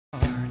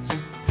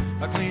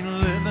A clean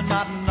living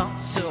might not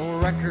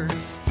sell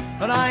records,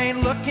 but I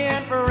ain't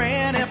looking for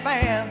any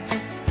fans.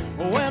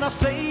 When I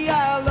say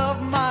I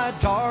love my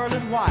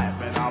darling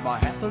wife, and I'm a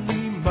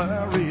happily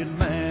married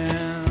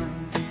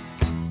man.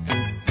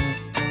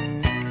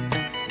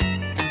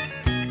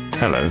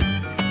 Hello,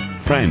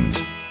 friends.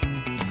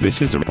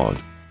 This is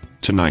Zarbod.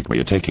 Tonight we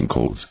are taking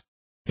calls.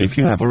 If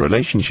you have a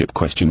relationship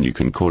question, you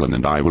can call in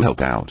and I will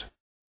help out.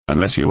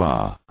 Unless you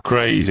are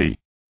crazy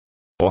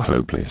or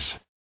hopeless,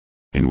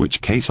 in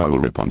which case I will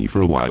rip on you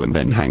for a while and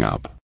then hang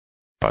up.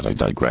 But I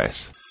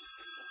digress.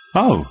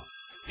 Oh,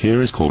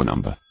 here is caller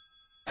number.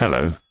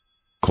 Hello.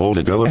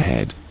 Caller, go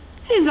ahead.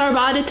 Hey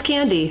Zarbod, it's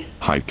Candy.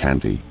 Hi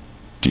Candy.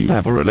 Do you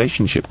have a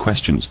relationship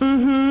questions?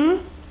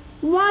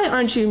 Why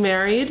aren't you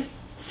married?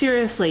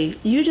 Seriously,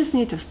 you just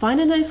need to find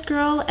a nice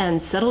girl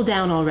and settle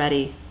down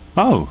already.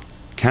 Oh,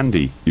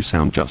 Candy, you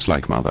sound just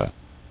like mother.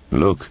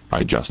 Look,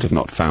 I just have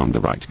not found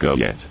the right girl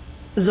yet.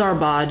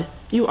 Zarbod,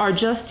 you are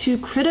just too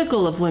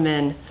critical of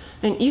women,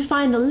 and you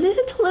find the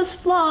littlest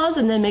flaws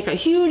and then make a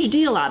huge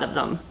deal out of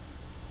them.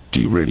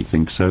 Do you really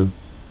think so?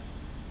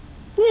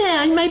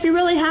 Yeah, you might be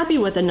really happy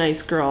with a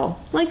nice girl,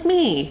 like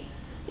me.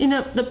 You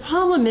know, the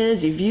problem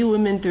is you view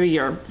women through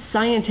your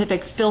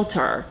scientific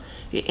filter.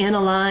 You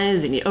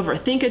analyze and you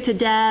overthink it to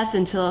death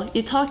until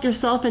you talk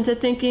yourself into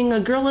thinking a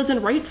girl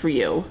isn't right for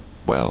you.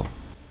 Well,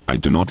 I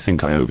do not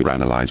think I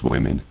overanalyze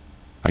women.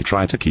 I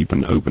try to keep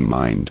an open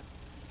mind.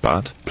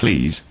 But,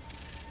 please,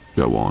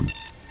 go on.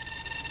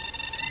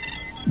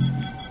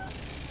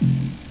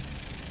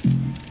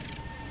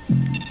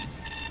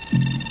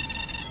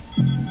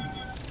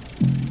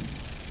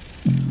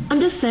 I'm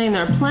just saying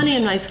there are plenty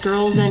of nice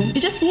girls and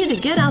you just need to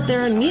get out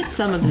there and meet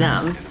some of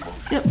them.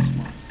 You know,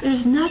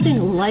 there's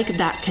nothing like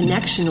that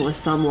connection with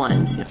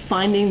someone, you know,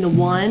 finding the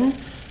one.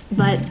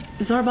 But,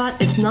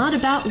 Zarbod, it's not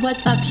about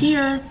what's up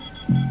here.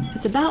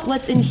 It's about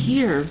what's in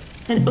here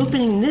and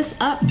opening this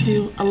up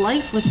to a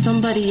life with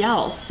somebody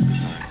else,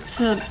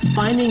 to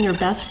finding your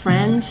best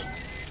friend,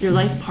 your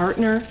life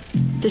partner,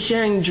 to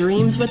sharing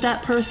dreams with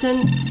that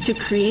person, to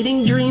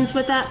creating dreams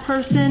with that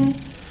person.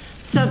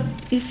 So,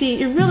 you see,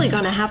 you're really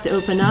going to have to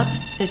open up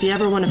if you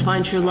ever want to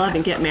find true love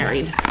and get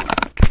married.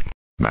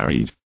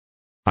 Married?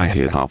 I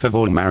hear half of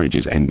all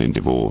marriages end in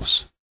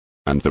divorce.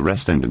 And the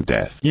rest end in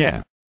death.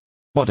 Yeah.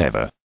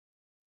 Whatever.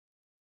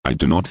 I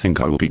do not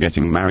think I will be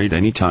getting married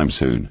anytime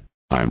soon.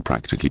 I am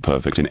practically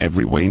perfect in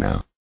every way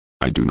now.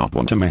 I do not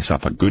want to mess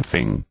up a good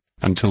thing.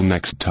 Until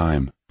next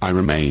time, I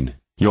remain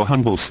your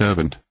humble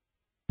servant,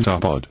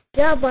 Zarbod.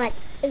 Zarbod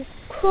is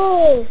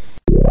cool.